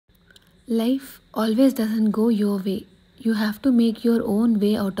Life always doesn't go your way. You have to make your own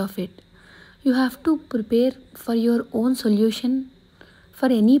way out of it. You have to prepare for your own solution for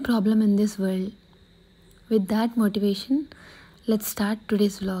any problem in this world. With that motivation, let's start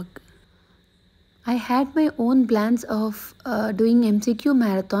today's vlog. I had my own plans of doing MCQ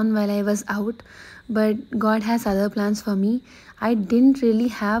marathon while I was out, but God has other plans for me. I didn't really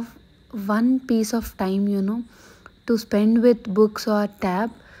have one piece of time, to spend with books or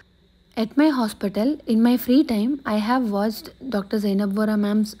tab. At my hospital, in my free time, I have watched Dr. Zainab Vora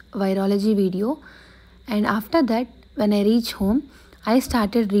ma'am's virology video, and after that, when I reached home, I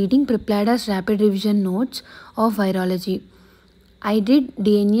started reading Preplada's rapid revision notes of virology. I did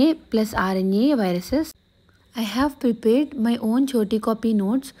DNA plus RNA viruses. I have prepared my own choti copy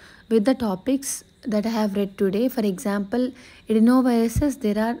notes with the topics that I have read today. For example, adenoviruses,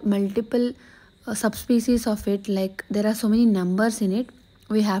 there are multiple subspecies of it, like there are so many numbers in it.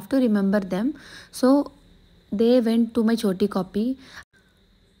 We have to remember them. So they went to my choti copy.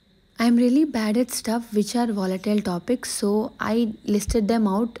 I'm really bad at stuff which are volatile topics, so I listed them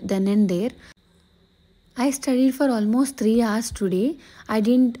out then and there. I studied for almost 3 hours today. I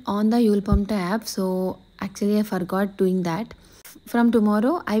didn't on the Yulpumta app, so actually I forgot doing that. From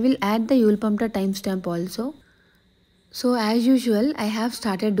tomorrow, I will add the Yulpumta timestamp also. So as usual, I have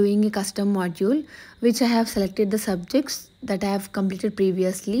started doing a custom module which I have selected the subjects that I have completed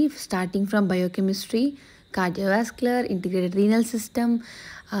previously, starting from biochemistry, cardiovascular, integrated renal system,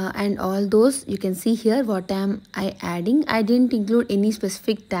 and all those. You can see here what am I adding. I didn't include any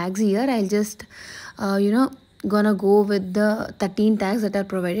specific tags here. I'll just gonna go with the 13 tags that are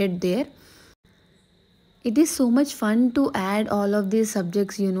provided there. It is so much fun to add all of these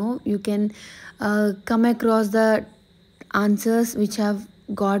subjects. You can come across the answers which have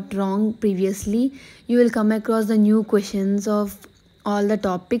got wrong previously. You will come across the new questions of all the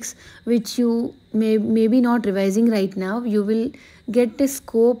topics which you maybe not revising right now. You will get a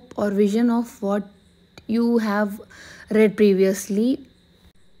scope or vision of what you have read previously.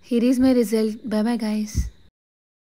 Here is my result. Bye bye guys.